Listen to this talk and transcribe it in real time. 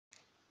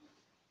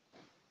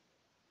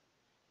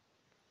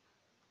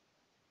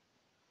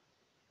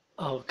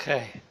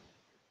Okay,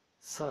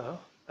 so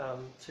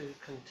to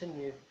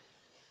continue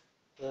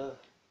the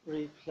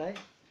replay,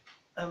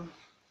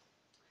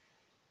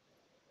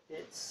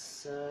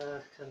 it's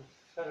a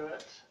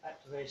Confederate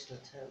activation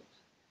attempt.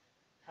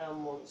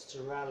 Helm wants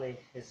to rally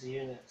his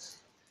units,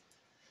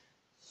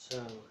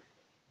 so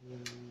the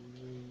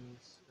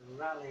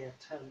rally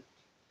attempt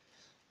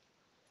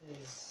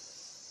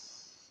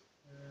is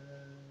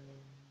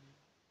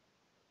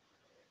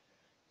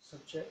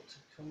subject to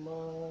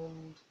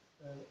command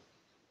and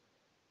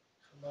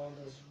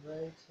commander's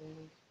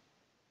rating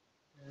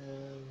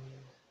and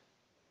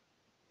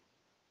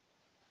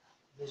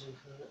vision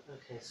for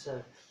okay,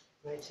 so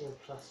rating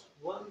 +1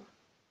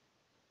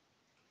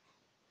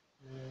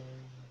 and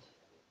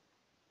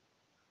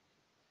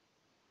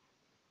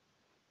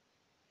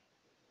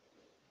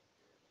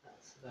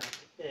that's about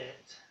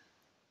it.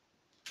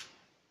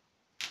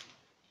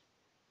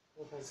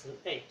 4 pencil and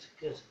 8,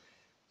 good.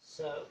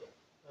 So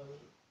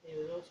he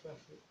would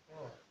automatically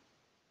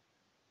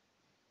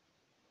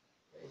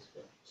he's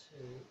got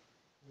 2.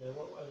 No,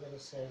 what I'm going to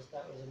say is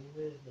that was a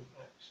movement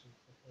action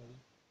for him.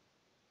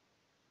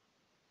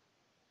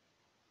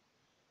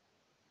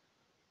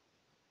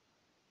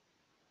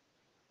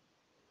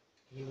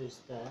 He was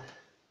there.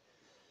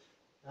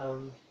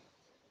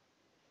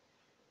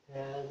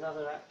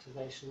 Another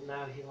activation,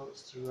 now he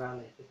wants to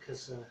rally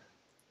because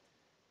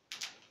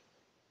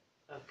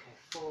okay,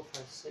 4,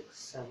 5, 6,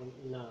 7,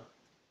 no.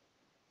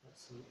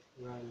 That's a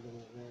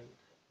random event.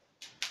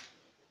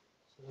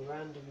 So the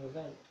random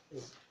event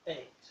is 8.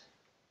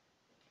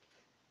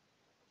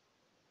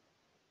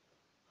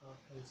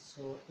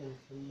 Arkansas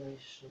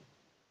information.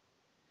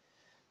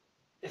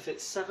 If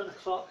it's 7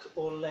 o'clock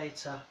or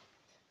later,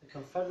 the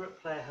Confederate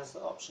player has the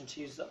option to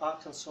use the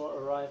Arkansas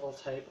arrival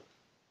table.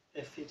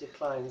 If he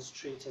declines,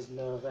 treat as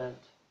no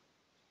event.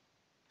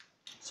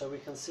 So we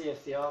can see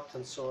if the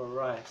Arkansas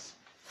arrives.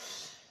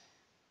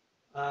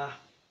 I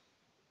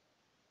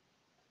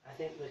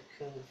think the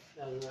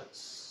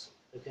Confederates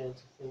are going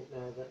to think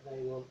now that they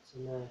want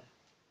to know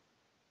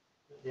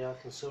that the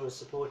Arkansas is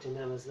supporting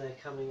them as they're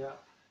coming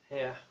up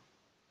here.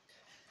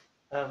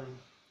 It's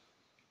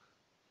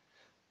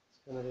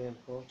going to be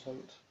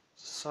important.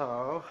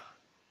 So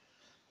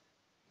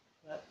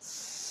let's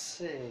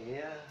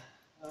see.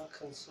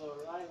 Arkansas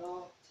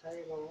arrival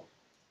table.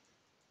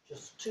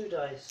 Just 2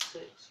 dice,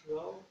 6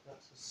 roll.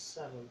 That's a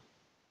 7.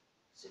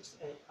 6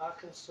 to 8.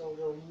 Arkansas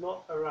will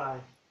not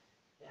arrive.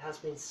 It has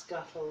been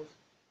scuttled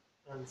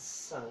and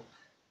sunk.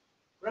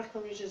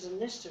 Breckenridge's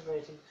initiative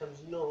rating becomes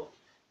 0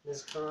 and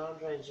his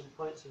command range and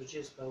points are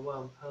reduced by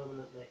 1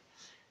 permanently.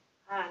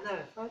 No,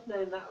 if I'd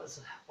known that was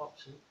an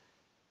option,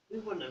 we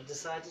wouldn't have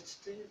decided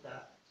to do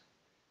that.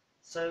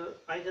 So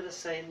I'm going to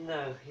say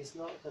no,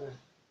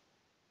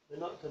 we're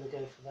not going to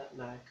go for that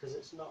now because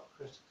it's not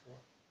critical.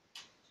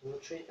 So we'll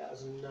treat that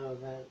as a no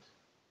event.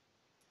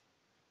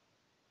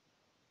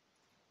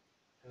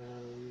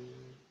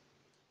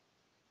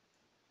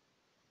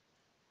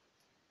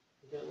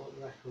 We don't want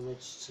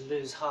Breckenridge to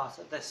lose heart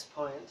at this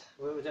point.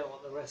 We don't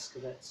want the risk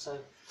of it. So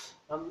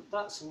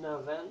that's a no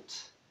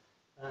event.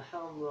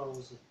 Helm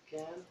rolls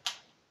again.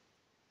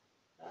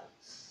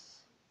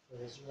 That's for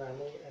his rally.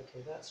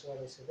 Okay, that's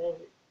rally. So they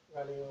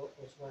rally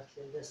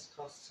automatically. This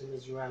costs him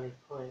his rally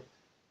point.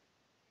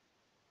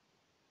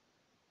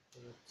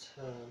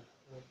 Return.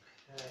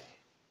 Okay.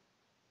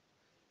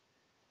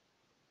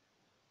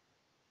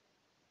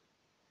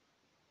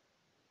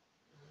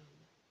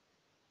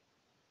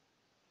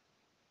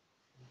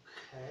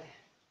 Okay.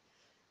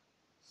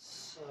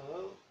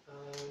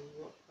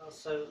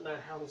 So now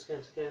Helm's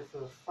going to go for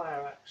a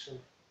fire action.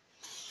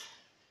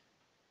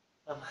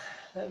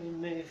 Let me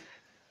move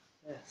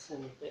this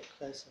in a bit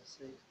closer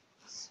so you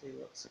can see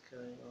what's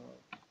going on.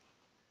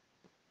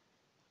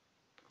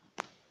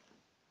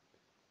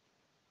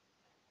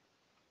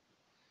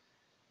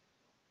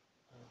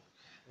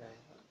 Okay,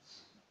 that's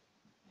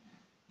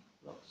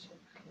not so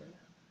clear.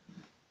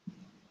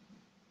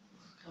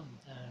 Let's come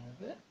down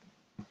a bit.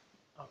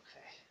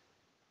 Okay.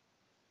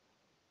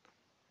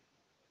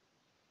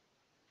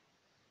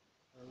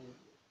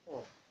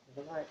 Oh,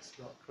 the light's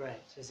not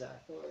great, is it? I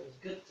thought it was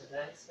good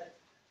today, so I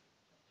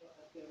thought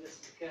I'd give this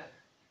a go.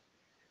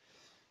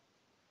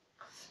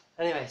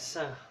 Anyway,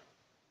 so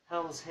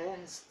Helm's here.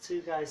 His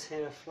 2 guys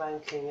here are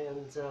flanking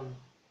and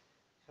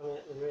coming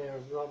at the rear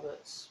of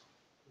Robert's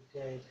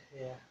brigade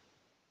here.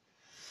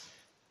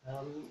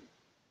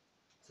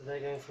 So they're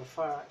going for a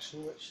fire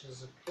action, which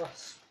is a +1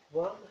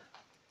 for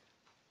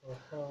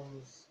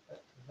Helm's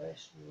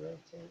activation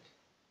rating.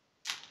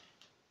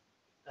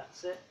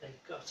 That's it,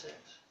 they've got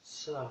it.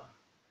 So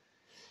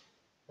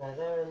now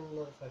they're in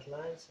modified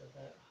lines, so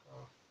they're at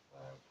half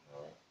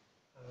firepower.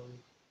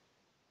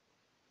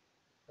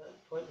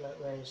 At point blank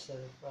range, so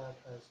the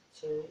firepower is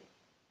 2,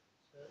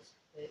 so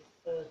it's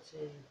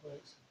 13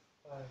 points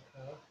of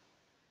firepower.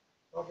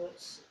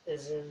 Roberts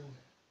is in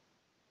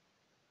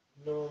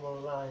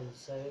normal line,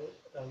 so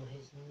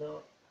he's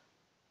not,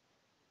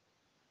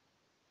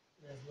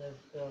 there's no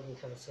building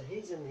cover, so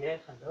he's in the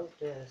open. Oh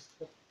dear, this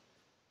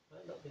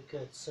might not be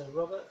good. So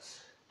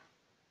Roberts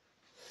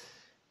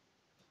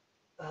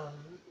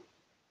 13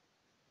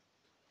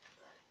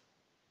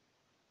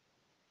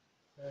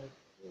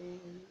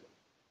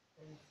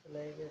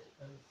 enfiladed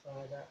and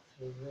fired out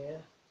through rear.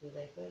 Do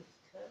they both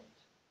count?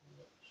 I'm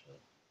not sure.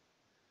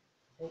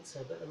 I think so,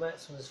 but the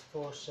maximum is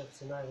 4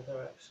 shifts in either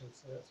direction,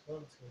 so that's 1,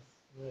 2,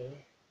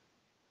 3.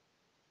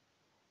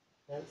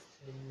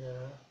 Density no,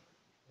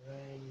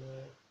 rain no,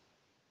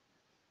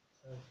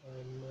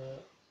 sunshine no,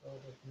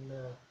 solid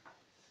no.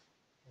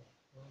 Okay,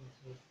 1,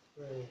 2,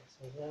 3.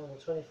 So down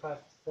the 25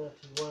 to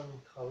 31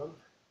 column,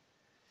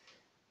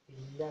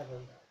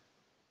 11.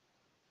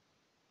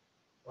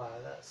 Wow,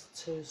 that's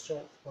 2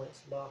 strength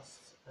points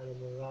lost and a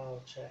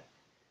morale check.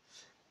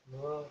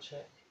 Morale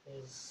check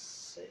is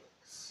 6.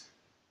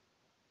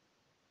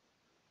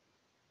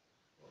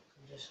 What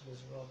condition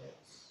is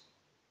Roberts?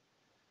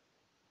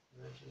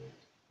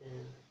 Regiment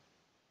in.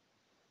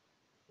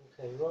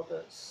 Okay,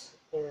 Roberts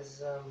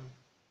is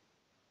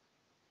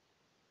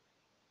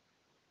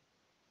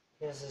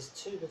he has his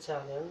 2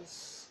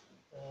 battalions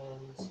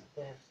and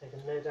they have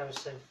taken no damage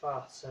so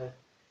far, so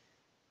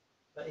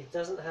but he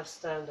doesn't have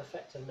stand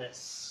effectiveness,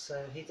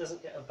 so he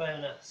doesn't get a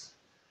bonus.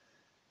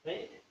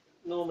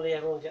 Normally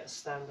everyone gets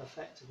stand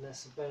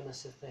effectiveness, a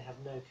bonus if they have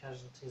no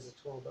casualties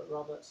at all, but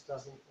Roberts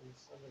doesn't and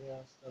somebody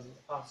else doesn't.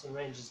 The Parson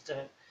Rangers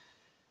don't.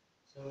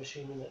 So we're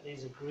assuming that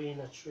these are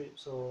greener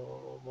troops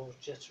or more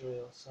jittery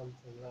or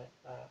something like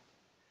that.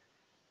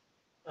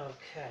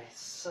 Okay,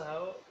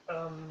 so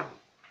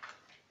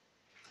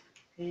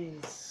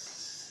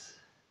he's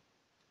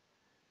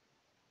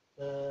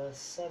the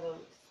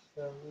 7th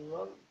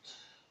Vermont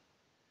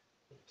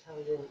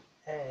Battalion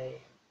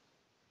A.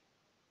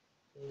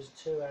 There's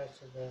 2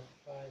 out of the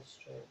 5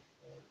 strength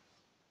points.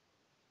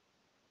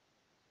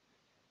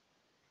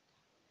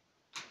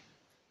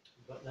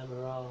 But their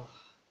morale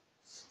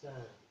stands.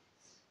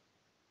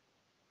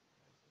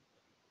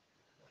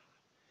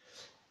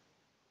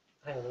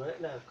 Hang on a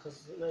minute, no, because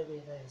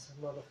maybe there's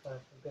a modifier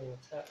for being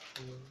attacked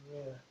from the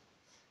rear.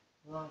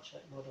 Morale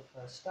check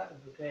modifier. Start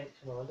with brigade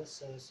commander,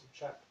 so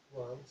subtract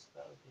 1, so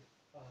that would be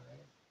 5.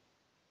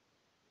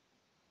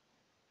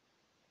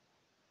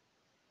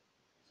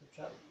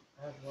 Subtract,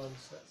 add 1,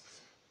 so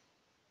that's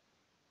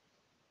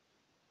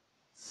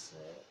 6.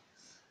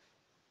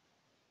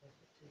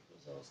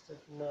 Exhausted,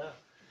 no.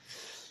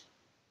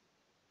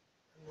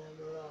 And their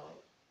morale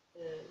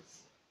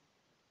is.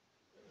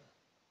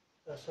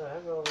 Oh, sorry, I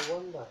rolled a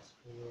 1 dice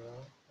for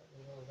morale. Let me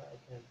roll that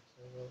again.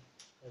 So we'll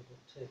go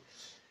to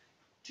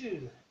 2.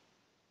 2.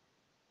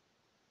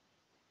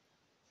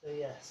 So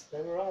yes,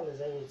 their morale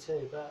is only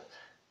 2, but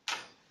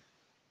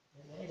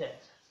they made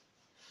it.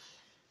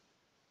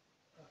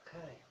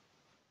 Okay.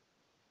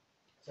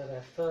 So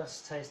their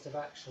first taste of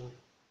action,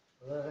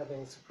 although they're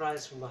being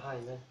surprised from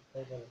behind,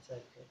 they're going to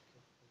take it.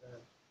 Good for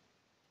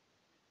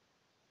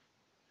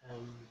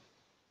them.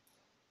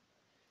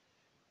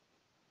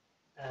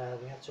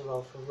 We have to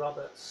roll for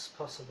Robert's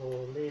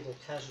possible leader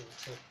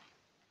casualty.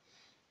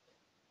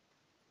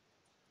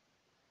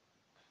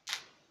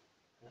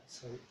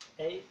 That's an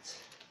 8.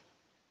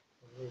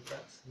 I believe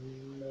that's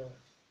no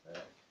effect.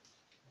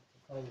 I have to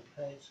find the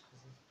page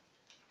because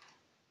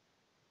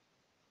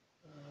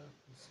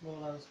the small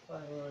arms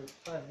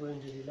 5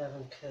 wounded,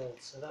 11 killed,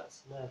 so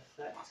that's no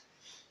effect.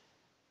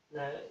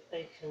 Now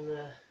they can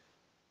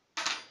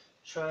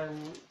try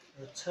and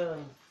return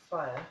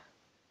fire,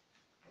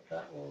 but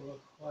that will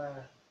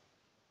require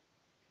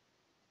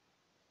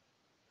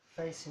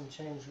facing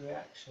change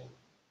reaction.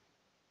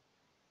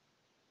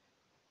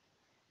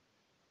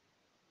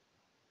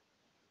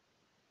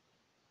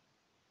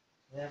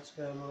 They have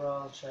to go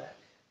morale check.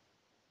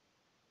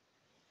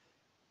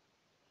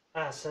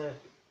 So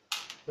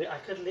I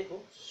could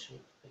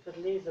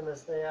leave them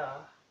as they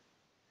are,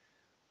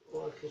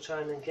 or I could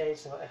try and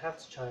engage them. I have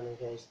to try and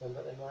engage them,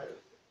 but they might.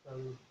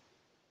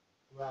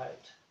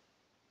 Right,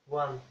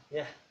 1,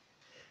 yeah.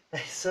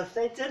 So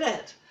they did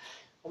it.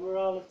 A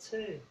morale of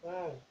 2.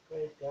 Wow,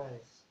 great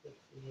guys, good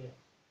for you.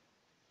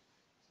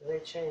 So they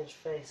change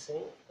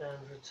facing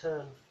and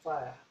return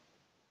fire.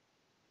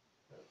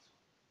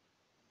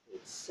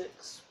 It's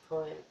 6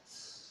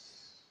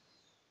 points.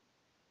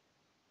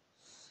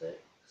 6.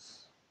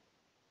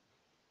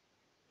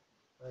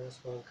 Minus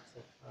 1 because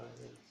they're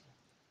firing.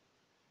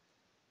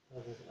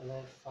 And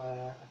they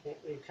fire. I think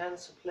we can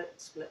split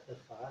the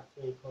fire,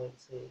 3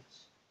 points each.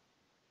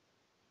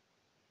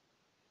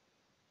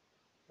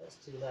 Let's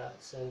do that.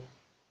 So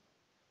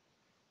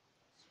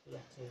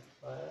splitting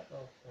fire.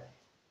 Okay.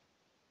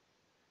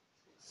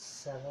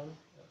 7.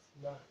 That's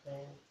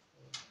nothing.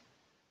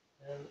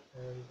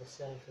 And the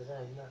same for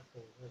them.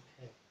 Nothing.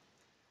 Okay.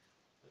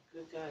 But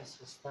good guys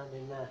for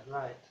standing there.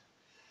 Right.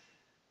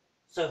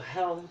 So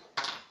Helm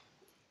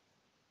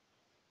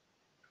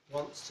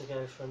wants to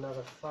go for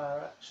another fire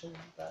action.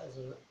 That is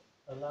an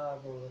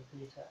allowable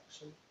repeat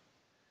action.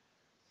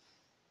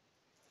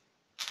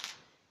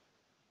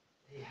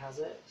 He has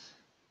it.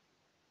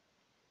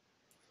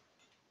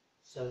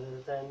 So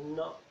that they're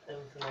not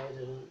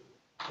enfiladed,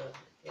 but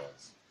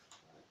yes,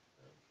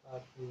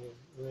 fired from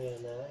the rear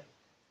now.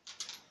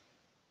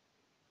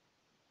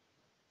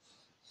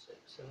 6,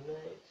 7, 8.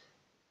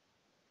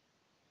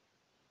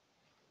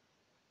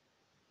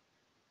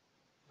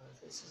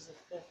 This is the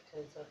 5th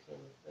Kentucky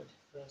and the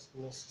 31st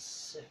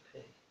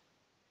Mississippi.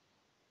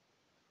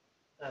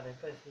 They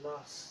both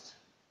lost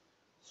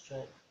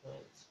strength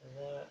points, so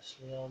they're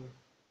actually on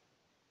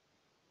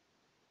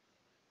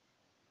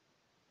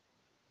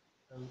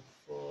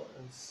 4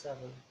 and 7.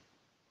 So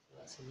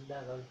that's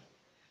 11. And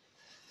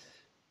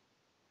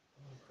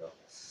we've got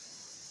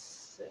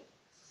 6.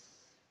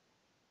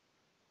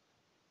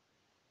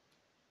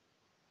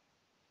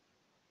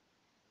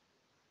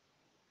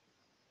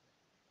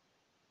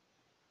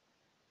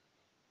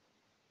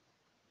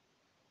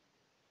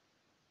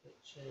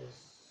 Which is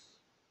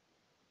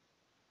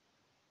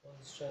 1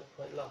 strength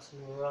point loss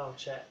and morale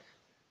check.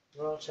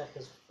 Morale check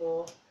is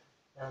 4,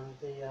 and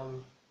the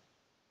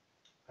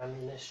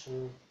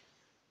ammunition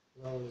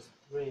roll is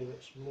 3,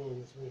 which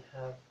means we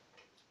have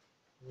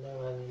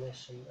low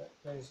ammunition. That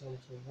goes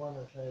onto one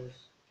of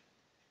those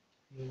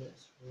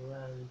units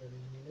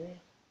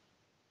randomly.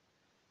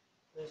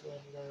 Those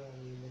are low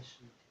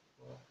ammunition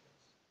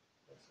workers.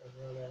 Let's have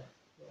a run out.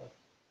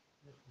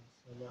 Looking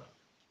some up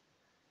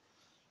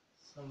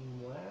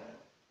somewhere.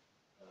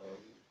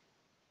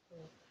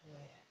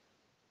 Okay.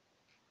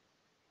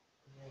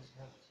 I'm going to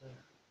have to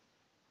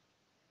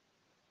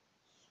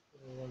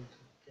screw one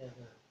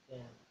together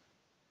again.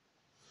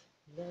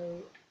 No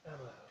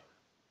ammo.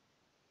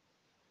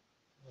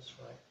 That's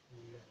right,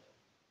 no.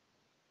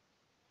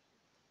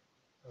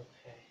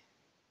 Okay.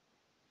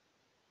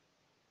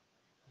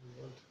 And 1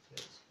 to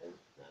 3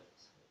 no,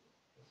 so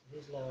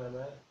he's low ammo,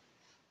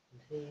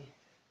 and he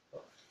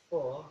got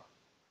 4.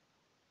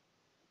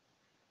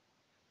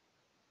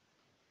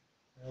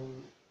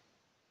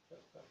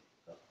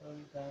 Up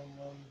 1, down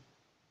 1,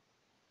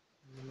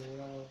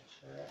 morale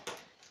check.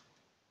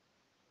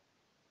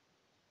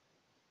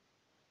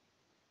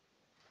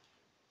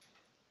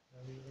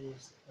 And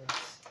leaves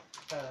us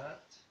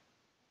at,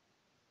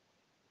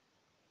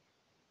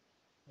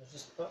 I've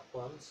just got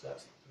 1, so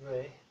that's 3. So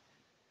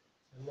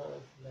I'm not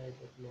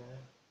inflated now.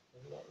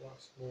 I've not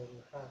lost more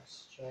than half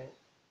strength.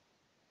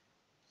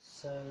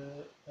 So,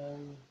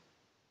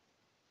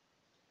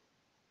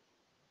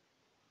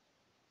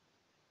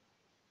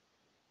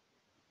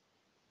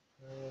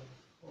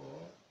 4, so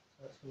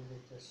that's going to be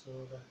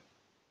disorder.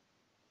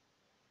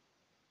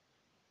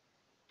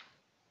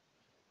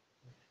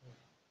 Okay.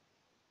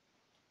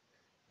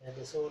 Yeah,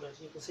 disorder.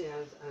 You can see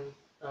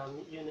how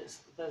units,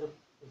 though the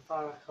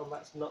fire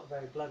combat's not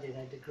very bloody,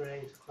 they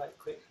degrade quite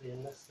quickly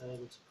unless they're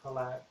able to pull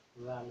out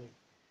rally,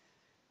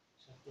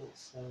 which I think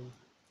is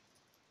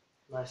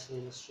nicely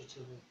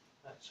illustrative of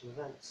actual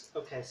events.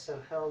 Okay,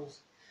 so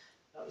Helms,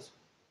 that was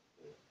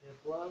we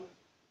have 1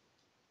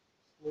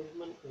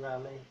 movement,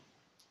 rally,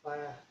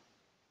 fire,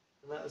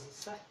 and that was the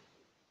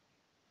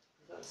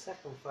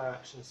second fire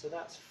action. So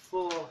that's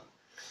 4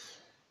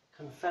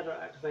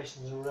 Confederate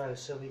activations in a row.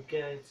 So we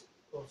go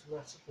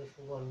automatically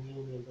for 1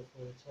 Union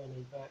before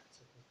returning back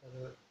to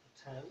Confederate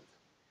attempt.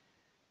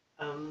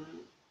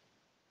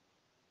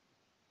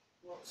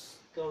 What's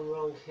gone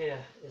wrong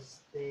here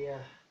is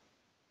they're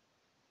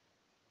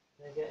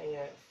getting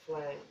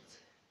outflanked,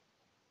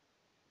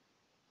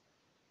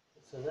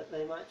 so that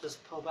they might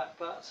just pull back,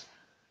 but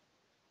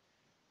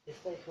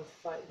if they can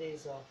fight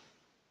these off,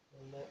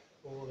 then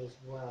all is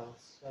well.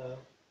 So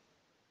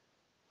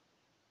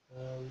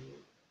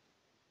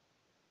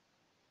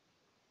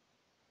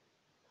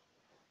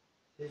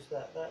who's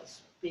that?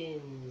 That's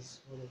Beans,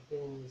 one of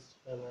Beans'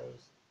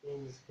 fellows.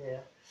 Beans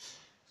here.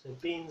 So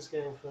Beans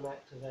going for an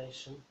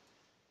activation,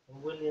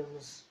 and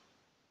Williams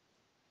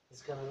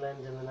is going to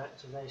lend him an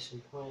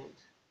activation point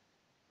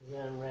his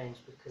own range,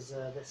 because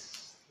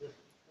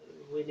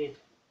we need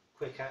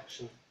quick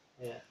action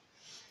here.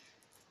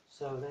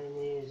 So they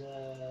need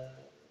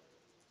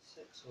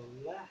 6 or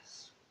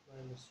less,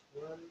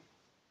 -1.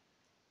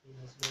 He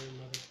has no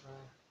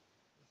modifier.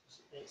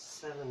 8,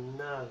 7,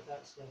 no,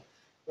 that's a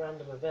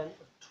random event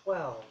of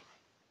 12.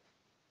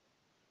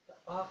 The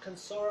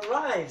Arkansas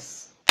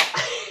arrives!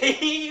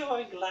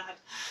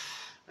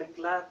 I'm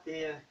glad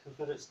the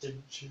Confederates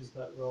didn't choose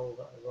that roll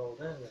that I rolled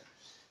earlier.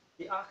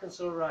 The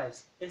Arkansas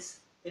arrives.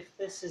 If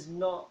this is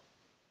not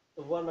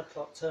the 1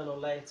 o'clock turn or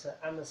later,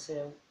 and the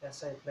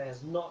CSA player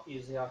has not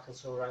used the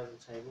Arkansas arrival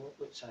table,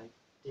 which I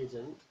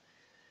didn't,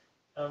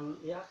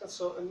 the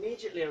Arkansas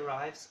immediately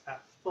arrives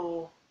at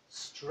full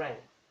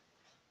strength.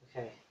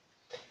 Okay,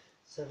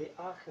 so the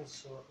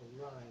Arkansas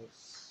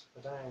arrives.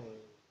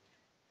 Ba-dang.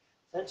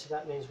 Essentially,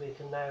 that means we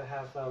can now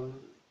have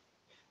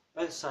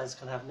both sides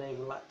can have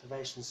naval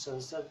activations. So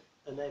instead of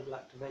a naval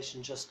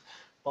activation just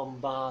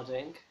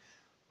bombarding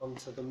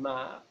onto the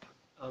map,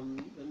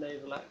 the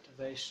naval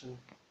activation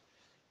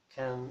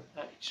can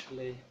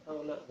actually,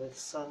 oh look, the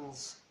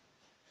sun's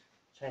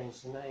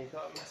changed, and now you've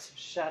got a massive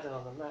shadow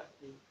on the map,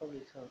 you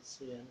probably can't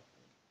see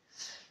anything.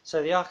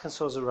 So the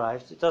Arkansas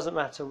arrived. It doesn't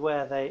matter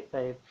where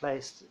they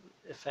placed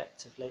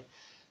effectively,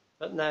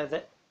 but now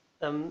that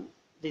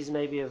these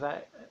may be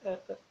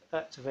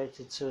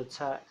activated to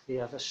attack the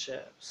other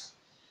ships.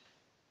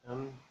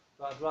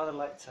 But I'd rather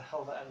like to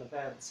hold that in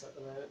abeyance at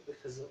the moment,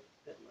 because it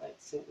might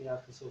sink the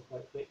Arkansas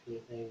quite quickly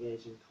if they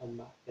engage in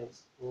combat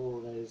against all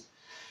those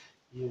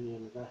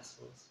Union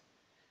vessels.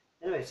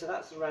 Anyway, so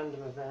that's a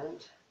random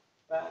event.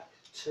 Back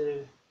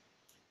to,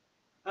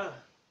 oh,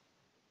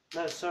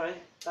 no, sorry,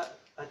 that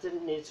I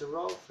didn't need to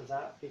roll for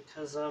that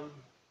because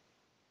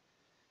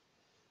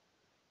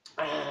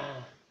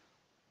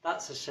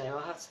that's a shame. I'll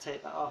have to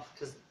take that off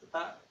because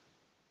that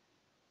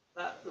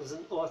was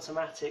an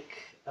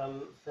automatic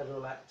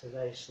federal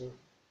activation,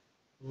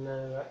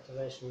 no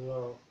activation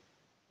roll.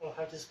 Oh,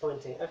 how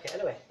disappointing. Okay,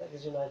 anyway, that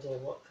gives you an idea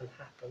of what can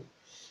happen.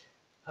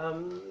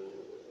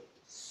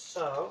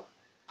 So,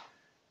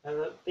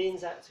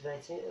 Bean's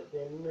activating, it'll be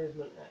a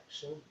movement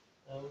action.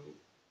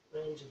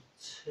 Range of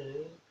 2,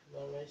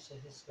 command range, so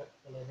his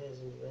fellow here is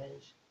in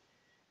range.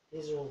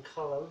 These are in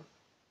column,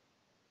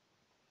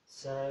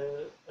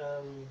 so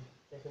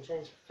they can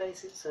change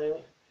faces,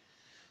 so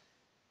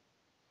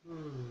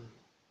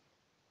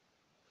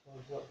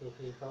not good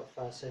because you can't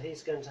fire, so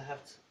he's going to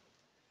have to,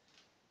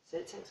 so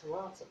it takes a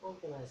while to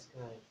organise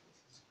guys.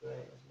 This is great,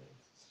 isn't it?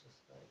 It's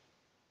just like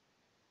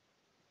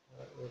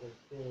how it would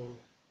have been.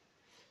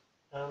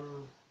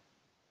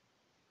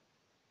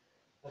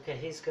 Okay,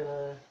 he's going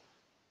to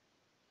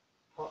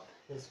pop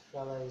his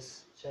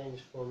fellows,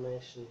 change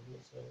formation,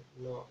 so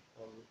not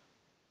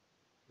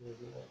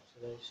movement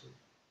activation.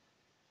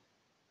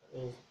 That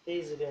means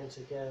these are going to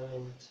go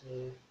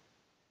into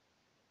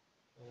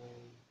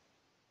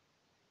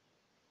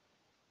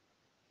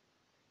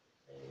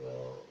they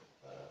will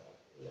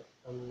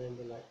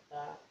unlimber like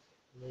that,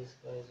 and these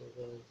guys will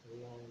go into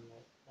line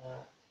like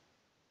that.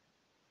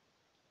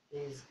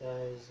 These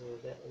guys will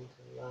get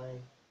into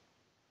line,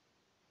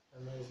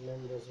 and those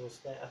members will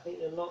stay. I think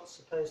you're not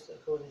supposed to,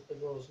 according to the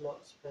rules,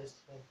 not supposed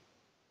to have,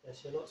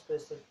 yes, you're not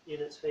supposed to have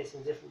units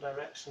facing different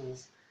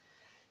directions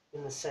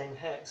in the same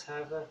hex.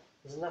 However,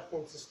 there's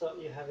nothing to stop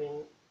you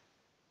having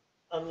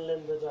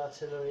unlimbered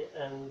artillery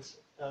and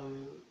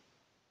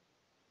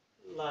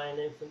line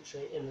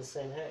infantry in the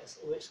same hex,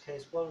 in which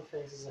case one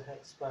faces a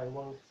hex spine,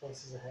 one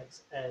faces a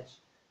hex edge.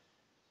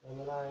 So I'm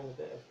allowing a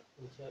bit of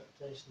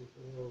interpretation of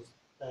the rules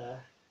there,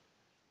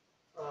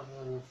 rather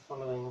than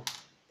following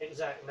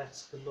exact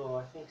letters of the law.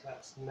 I think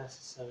that's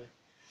necessary.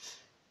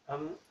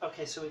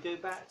 Okay, so we go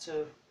back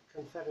to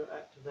Confederate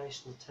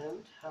activation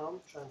attempt,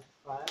 helm, trying to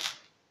fire.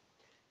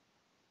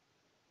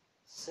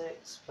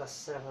 6 plus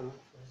 7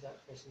 for his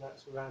activation,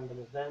 that's a random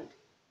event.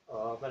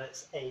 Oh, but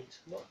it's 8,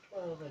 not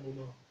 12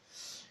 anymore.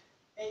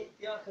 8,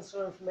 the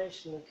Arkansas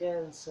information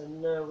again, so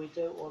no, we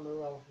don't want to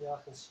roll for the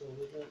Arkansas,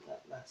 we learned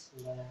that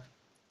lesson there.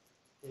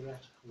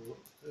 Theoretical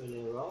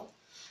earlier roll.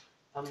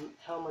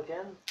 Helm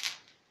again.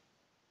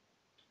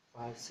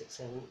 5, 6,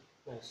 7,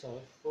 no,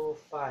 sorry, 4,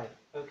 5.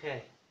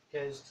 Okay,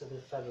 goes to the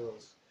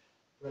Federals.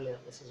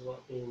 Brilliant, this is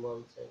what Bean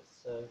wanted.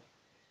 So,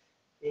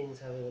 Bean's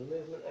having a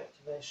movement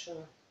activation.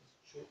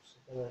 His troops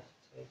are going to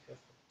take a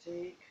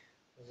fatigue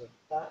because of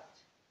that.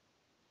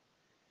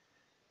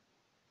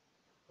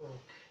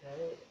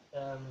 Okay,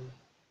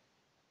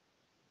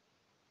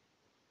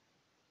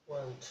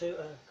 1, 2,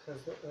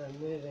 because they're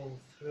moving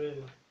through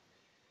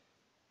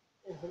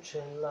infantry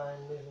in line,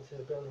 moving through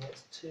a building,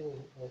 that's 2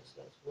 movement points,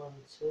 that's 1,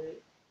 2,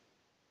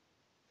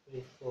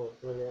 3, 4,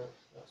 brilliant,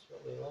 that's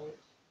what we want.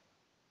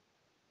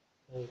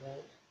 There we go.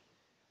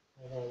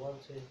 Okay, 1,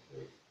 2,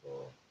 3,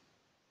 4,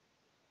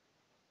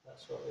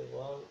 that's what we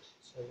want,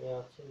 so the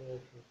artillery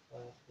can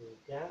fire through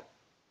the gap.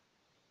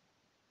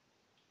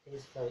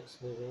 These folks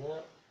moving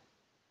up.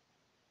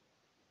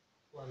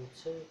 1,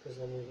 2, because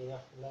they're moving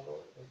up a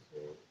level. 1, 2,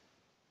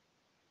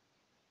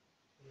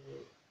 3,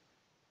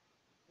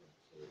 1,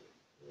 2,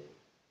 3,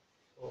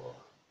 4.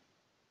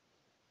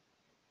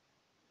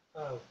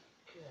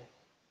 Okay.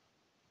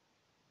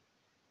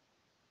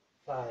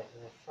 5.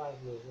 There are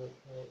 5 movement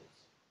points.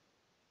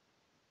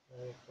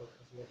 Very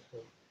focus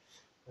lifted.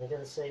 I'm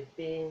going to say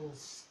Bean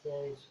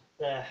stays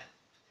there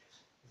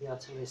with the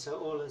artillery, so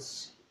all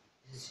his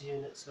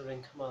units are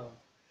in command.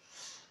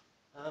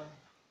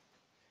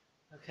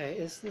 Okay,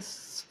 is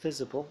this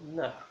visible?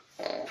 No.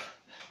 Okay.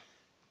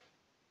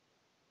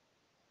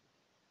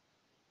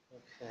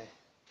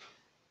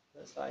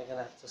 Looks like I'm going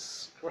to have to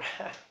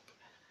scrap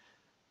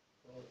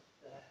all of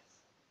this.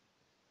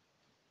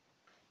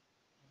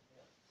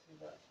 Too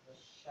much of a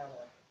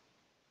shadow.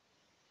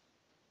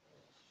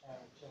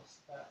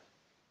 Just that.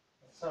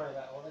 Sorry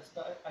about all this,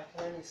 but I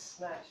can only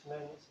snatch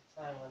moments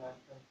of time when I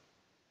can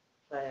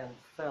play and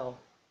film.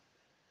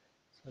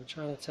 So I'm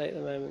trying to take the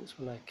moments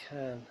when I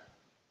can.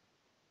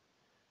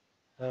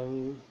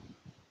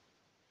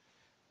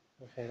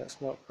 Okay,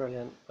 that's not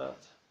brilliant, but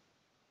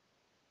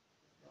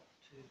not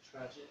too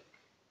tragic.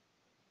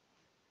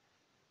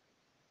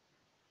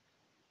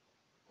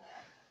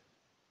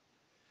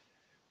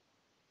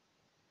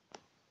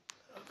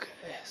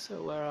 Okay,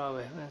 so where are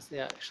we? Where's the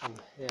action?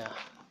 Here.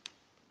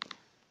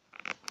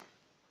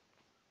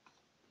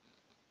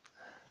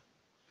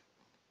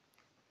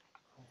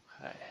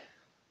 Okay.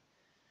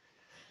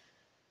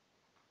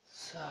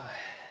 So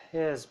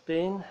here's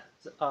Bean,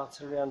 the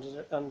artillery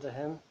under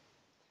him.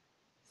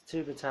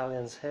 2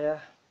 battalions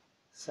here.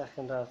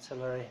 2nd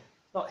artillery,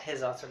 not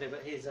his artillery,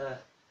 but he's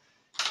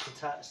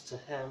attached to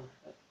him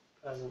at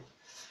present.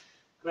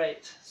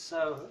 Great,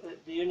 so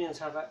the unions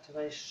have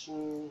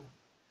activation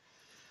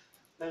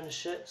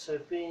ownership, so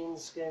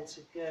Bean's going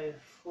to go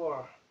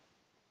for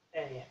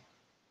a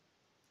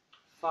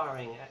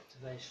firing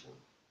activation.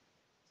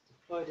 He's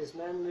deployed his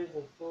men, moved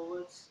them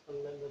forwards,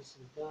 unlimbered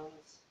some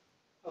guns.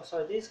 Oh,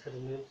 sorry, these could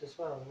have moved as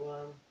well.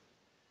 1,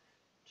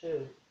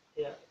 2,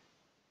 yeah.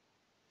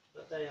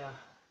 But they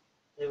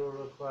will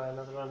require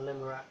another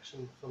unlimber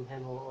action from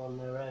him or on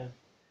their own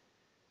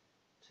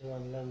to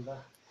unlimber.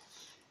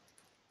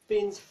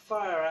 Bean's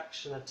fire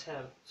action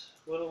attempt.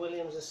 Will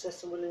Williams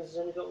assist? And Williams has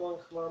only got one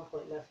command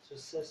point left to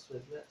assist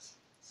with. Let's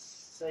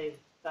save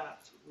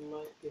that.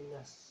 Might be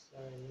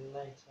necessary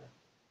later.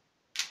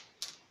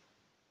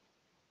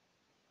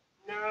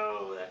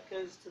 No, that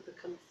goes to the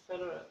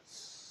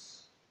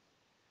Confederates.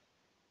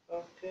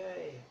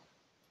 Okay.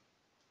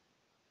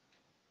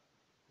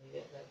 They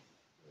get that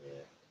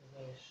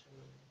reactivation.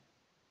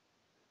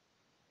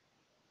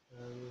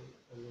 And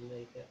then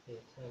they get the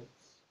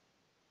attempts.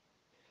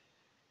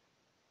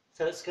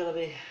 So it's going to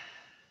be,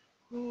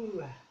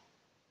 the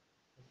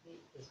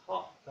heat is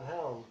hot for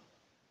Helm.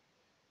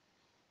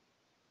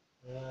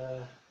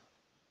 The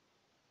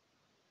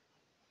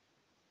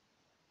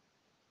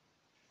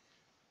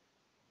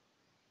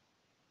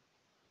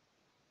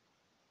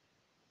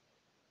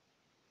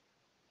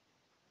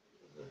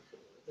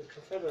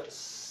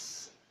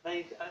Confederates,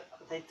 they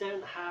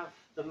don't have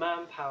the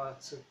manpower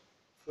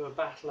for a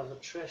battle of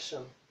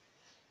attrition.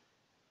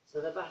 So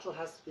the battle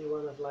has to be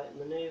one of like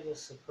maneuver,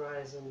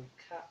 surprise, and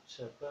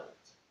capture. But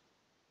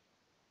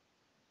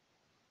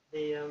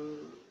the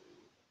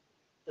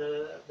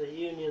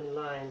Union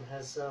line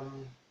has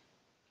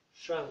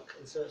shrunk,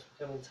 and so it's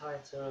becoming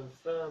tighter and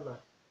firmer.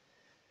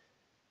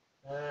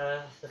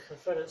 The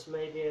Confederates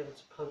may be able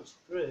to punch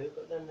through,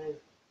 but then they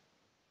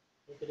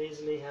could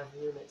easily have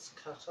units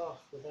cut off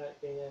without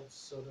being able to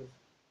sort of.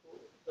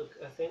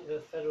 I think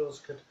the Federals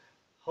could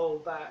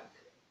hold back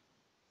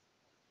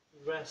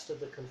the rest of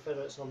the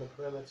Confederates on the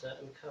perimeter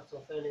and cut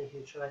off any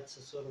who tried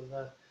to sort of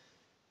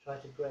try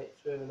to break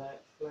through and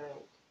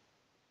outflank.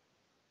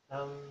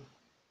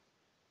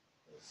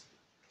 It's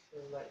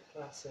like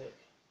classic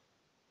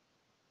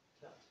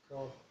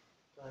tactical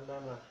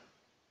dilemma.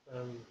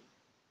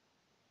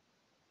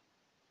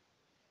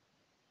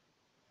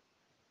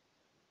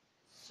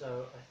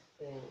 So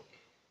I think,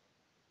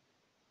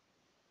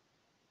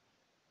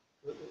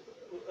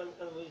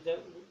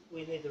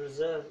 we need the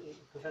reserve.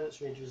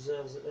 Confederates need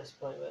reserves at this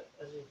point, but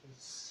as you can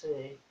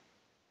see,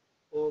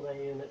 all their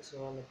units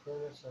are on the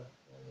perimeter,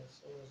 and there's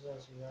some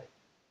reserves we might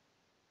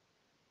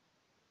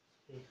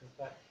speak of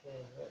back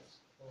here. Let's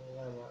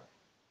call them up.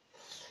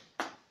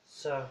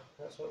 So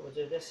that's what we'll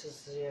do. This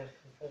is the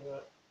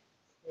Confederate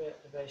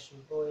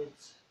reactivation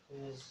voids.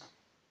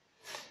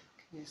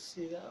 Can you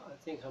see that? I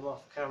think I'm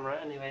off camera.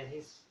 Anyway,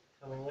 he's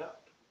coming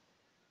up.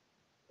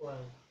 1,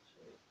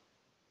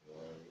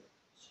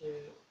 2,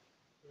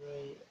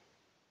 3,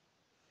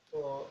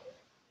 4.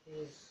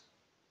 He's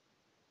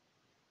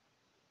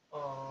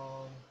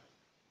on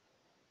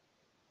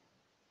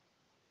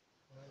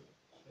 1,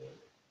 2,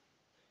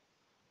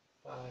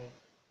 5.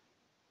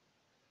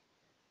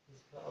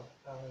 He's part of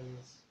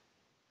Alan's.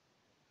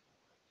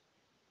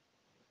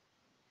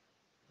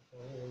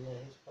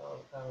 He's part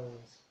of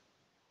Alan's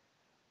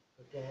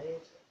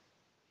brigade.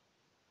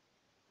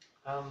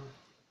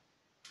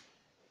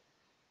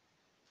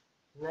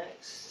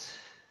 Next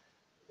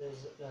is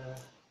a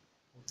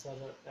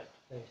Confederate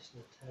activation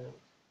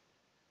attempt.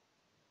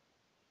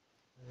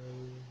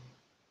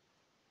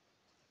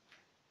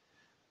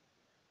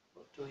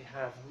 What do we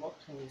have and what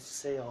can you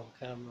see on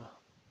camera?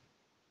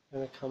 I'm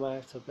going to come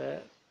out a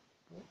bit.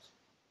 Oops,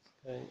 it's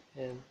going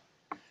in.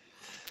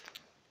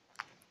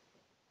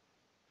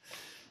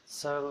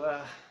 So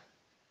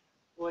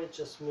Boyd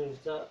just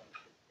moved up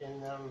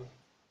in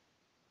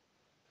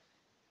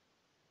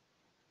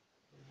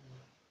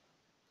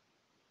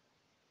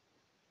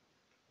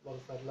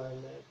modified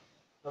line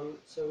mode.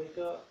 So we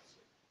got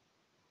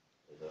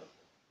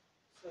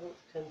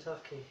 7th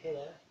Kentucky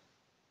here,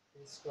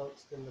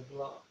 ensconced in the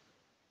block.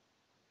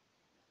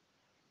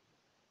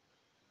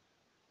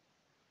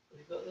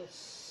 We've got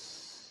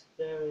this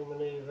daring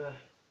manoeuvre.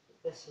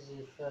 This is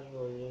your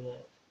Federal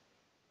unit.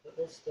 Got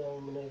this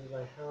daring manoeuvre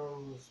by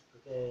Helm's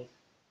brigade,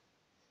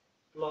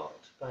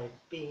 blocked by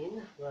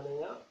Bean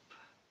running up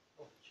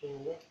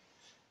opportunely.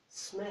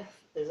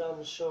 Smith is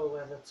unsure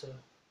whether to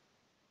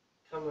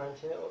come around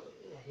here, or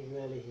he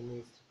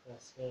needs to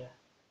press here.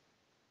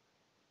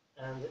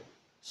 And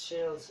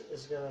Shields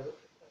is going to,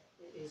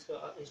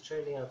 he's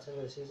trailing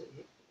artillery, so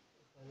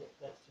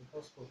that's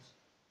impossible to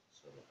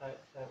sort of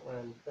outflank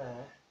around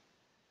there.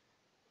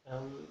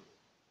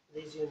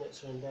 These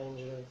units are in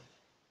danger of,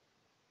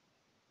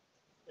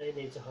 they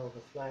need to hold the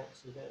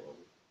flanks, we don't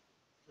want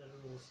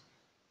Federals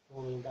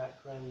falling back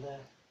around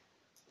there.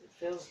 It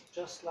feels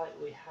just like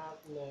we have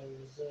no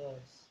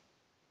reserves,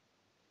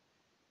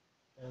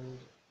 and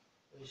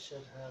we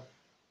should have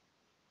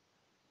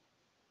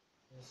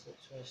a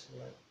situation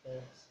like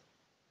this.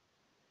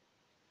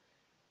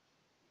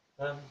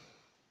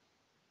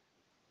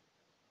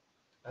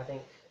 I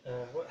think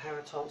How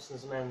are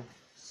Thompson's men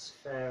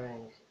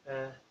faring?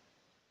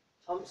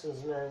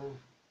 Thompson's men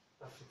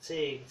are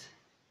fatigued.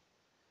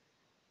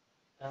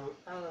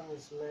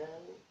 Allen's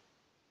men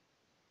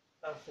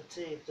are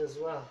fatigued as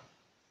well.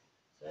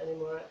 So any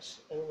more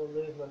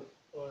movement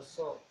or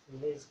assault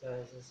from these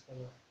guys is going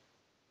to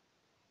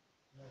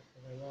knock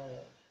them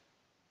out.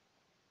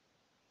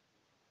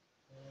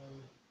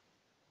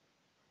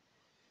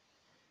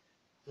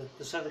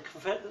 So the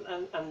Confederate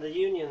and the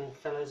Union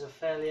fellows are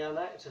fairly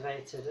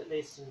unactivated, at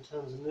least in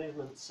terms of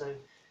movement. So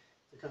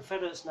the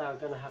Confederates now are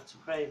going to have to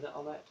pray that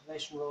on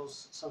activation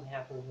rolls something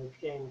happens when the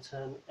game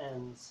turn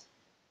ends.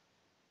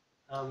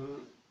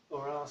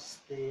 Or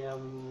else the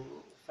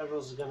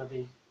Federals are going to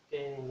be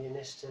gaining the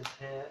initiative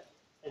here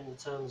in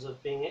terms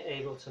of being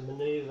able to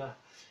manoeuvre,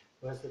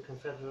 whereas the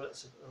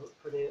Confederates are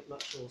pretty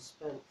much all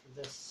spent for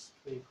this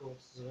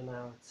 3/4 of an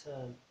hour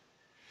turn.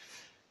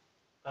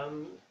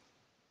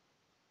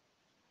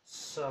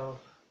 So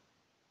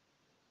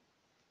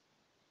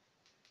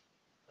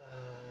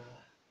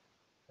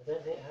I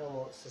don't think Helm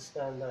wants to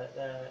stand out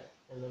there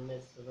in the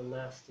midst of a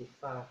nasty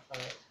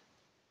firefight.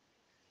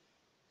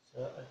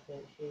 So I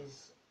think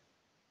he's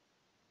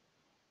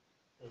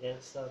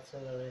against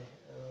artillery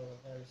and all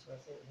of them, so I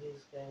think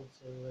he's going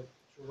to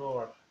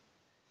withdraw.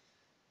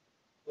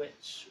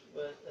 Which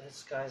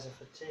his guys are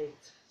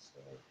fatigued, so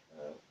they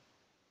can't.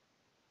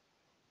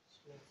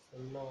 Smiths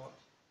are not.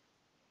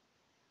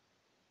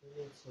 We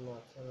need some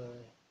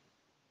artillery.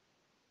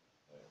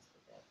 Where's the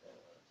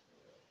goddamn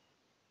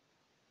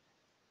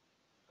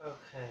artillery?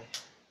 Okay.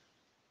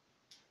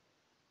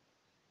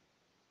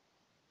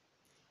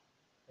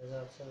 There's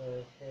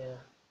artillery here.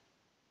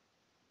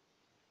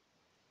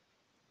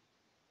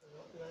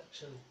 Not in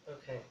action.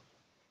 Okay.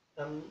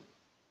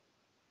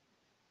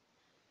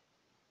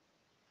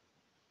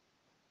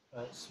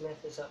 Right,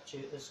 Smith is up to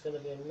you. There's going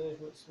to be a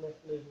movement.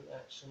 Smith movement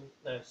action.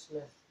 No,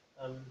 Smith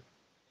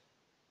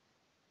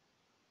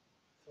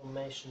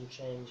formation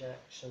change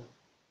action.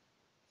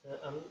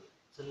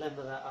 To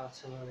limber that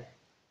artillery.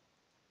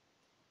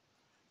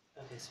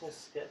 Okay,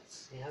 Smith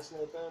he has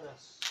no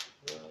bonus.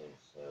 No,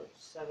 so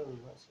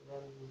 7, that's a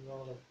random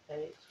roll of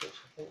 8, which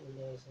I think we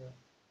know is a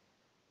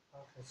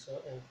Arkansas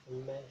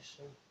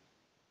information,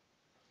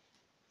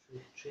 which we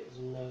can treat as a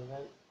no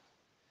event.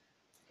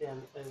 Again,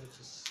 over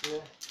to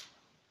Smith.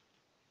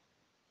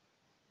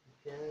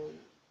 Again,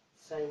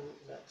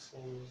 exact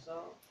same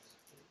result.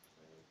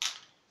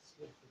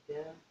 Smith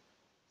again.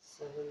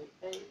 7,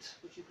 8,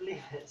 would you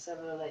believe it?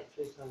 7 and 8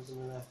 3 times in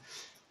a row.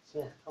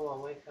 Smith, come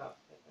on, wake up.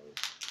 Get those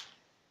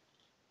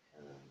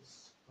cannons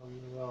on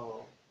the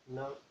roll.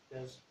 No,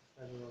 goes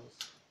the Federals.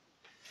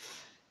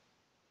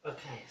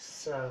 Okay,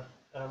 so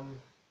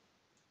and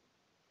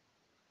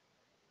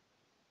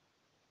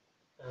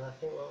I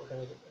think what we're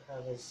going to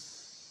have is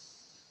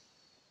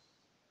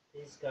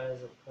these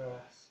guys are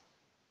pressed,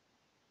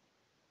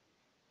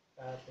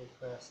 badly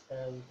pressed,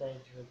 and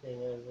danger of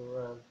being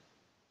overrun.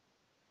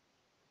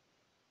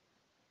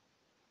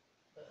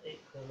 But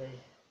equally,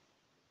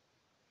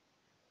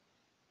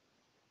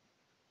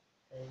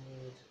 they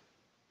need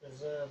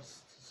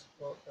reserves to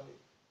support them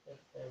if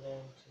they're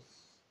going to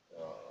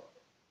start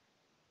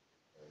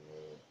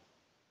any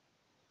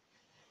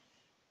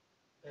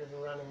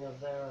overrunning of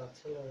their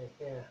artillery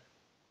here.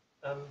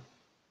 I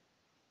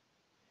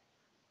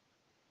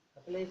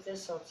believe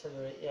this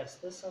artillery, yes,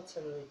 this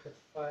artillery could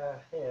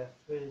fire here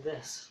through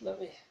this.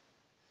 Let me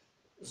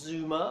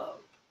zoom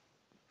up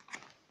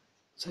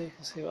so you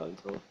can see what I'm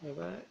talking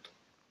about.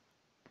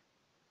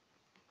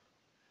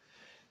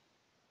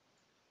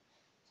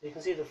 So you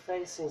can see the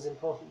facing is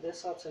important.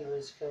 This artillery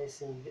is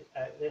facing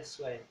out this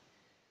way.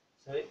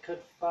 So it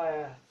could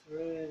fire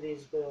through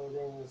these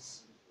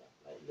buildings,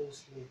 like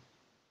loosely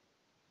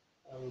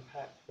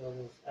packed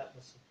buildings at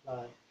the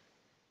supply.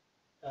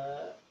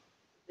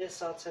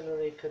 This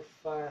artillery could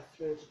fire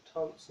through to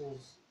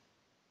Thompson's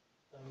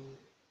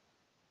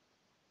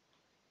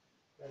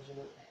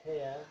regiment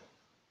here,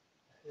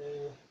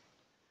 who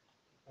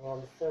are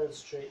on 3rd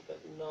Street, but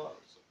not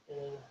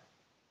in.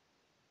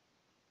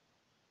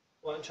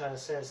 What I'm trying to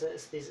say is that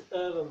it's these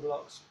urban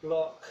blocks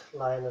block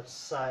line of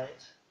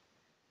sight,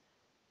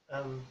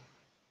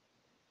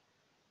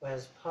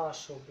 whereas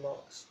partial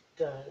blocks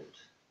don't.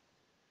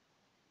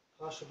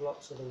 Partial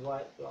blocks are the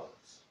white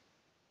blocks.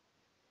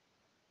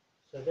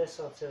 So this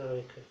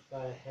artillery could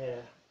fire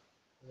here,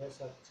 and this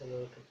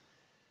artillery could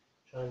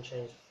try and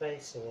change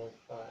facing and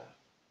fire.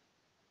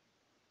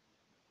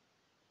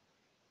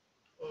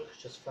 Or it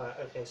could just fire.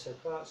 Okay, so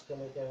Clark's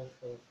going to go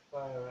for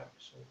fire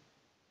action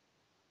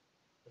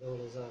with all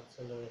his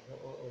artillery,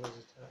 all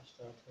his attached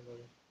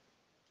artillery.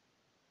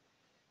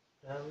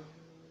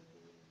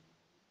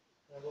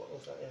 What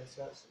was that? Yes,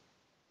 that's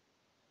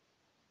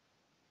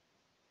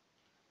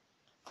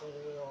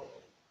federal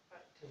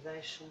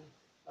activation,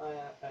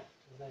 fire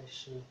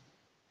activation.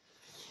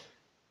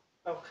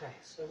 Okay,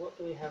 so what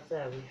do we have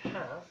there? We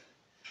have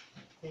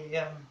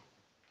the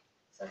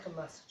 2nd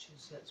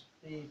Massachusetts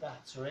B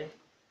battery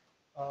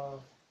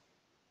of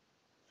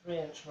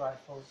 3-inch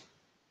rifles,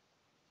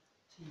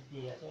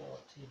 TB, I don't know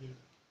what TB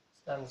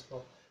stands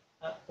for,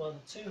 at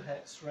 2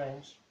 hex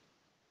range,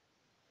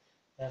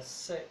 there's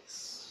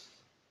 6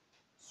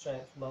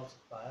 strength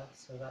multiplier,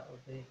 so that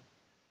would be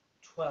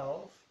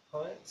 12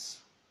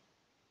 points.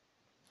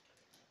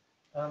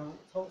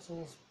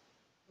 Thompson's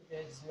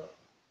brigade is not,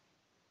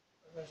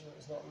 the regiment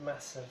is not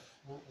massive,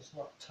 it's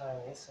not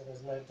tiny, so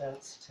there's no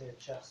density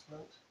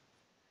adjustment.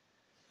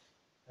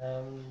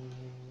 Where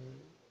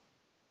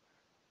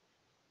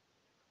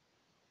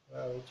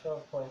are we?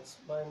 12 points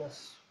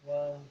minus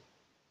 1.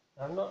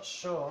 I'm not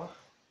sure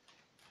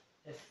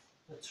if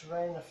the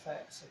terrain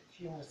effects are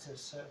cumulative.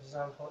 So, for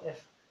example,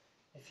 if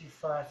you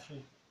fire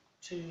through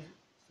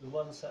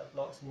one set of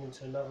blocks and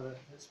into another,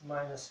 it's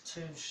minus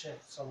 2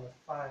 shifts on the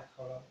fire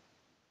column.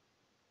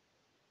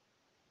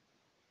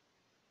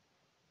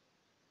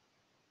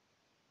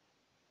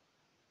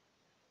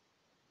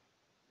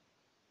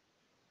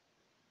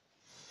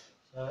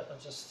 So I'll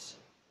just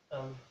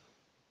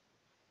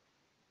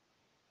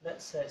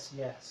let's say it's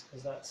yes,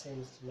 because that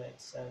seems to make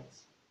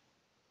sense.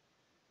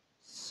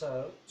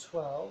 So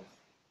 12.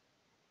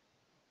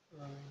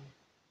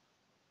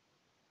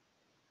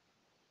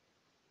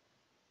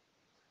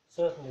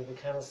 Certainly the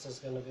canister is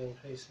going to be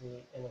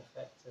increasingly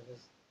ineffective as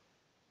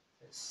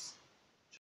it's